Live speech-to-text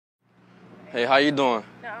Hey, how you doing?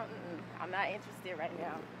 No, I'm not interested right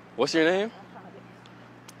now. What's your name?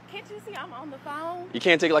 Can't you see I'm on the phone? You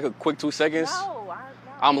can't take like a quick 2 seconds? No,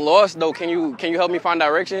 I'm lost though. Can you help me find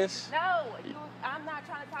directions? No, I'm not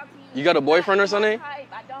trying to talk to you. You got a boyfriend or something? I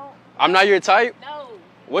don't. I'm not your type? No.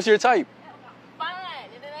 What's your type? Fine,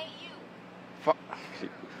 and it ain't you.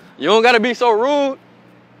 You don't gotta be so rude.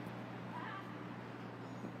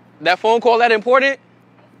 That phone call that important? It's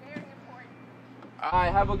very important. All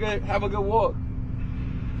right, have a good walk.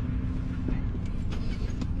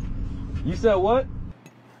 You said what?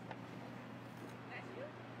 That's you?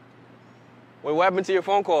 Wait, what happened to your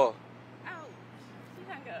phone call? Oh, she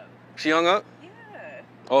hung up. She hung up? Yeah.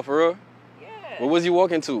 Oh, for real? Yeah. Where was you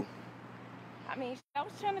walking to? I mean, I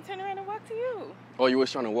was trying to turn around and walk to you. Oh, you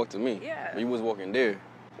was trying to walk to me? Yeah. You was walking there.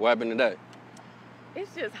 What happened to that?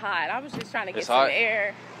 It's just hot. I was just trying to get It's some hot?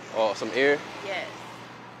 air. Oh, some air? Yes.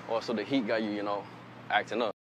 Oh, so the heat got you, acting up.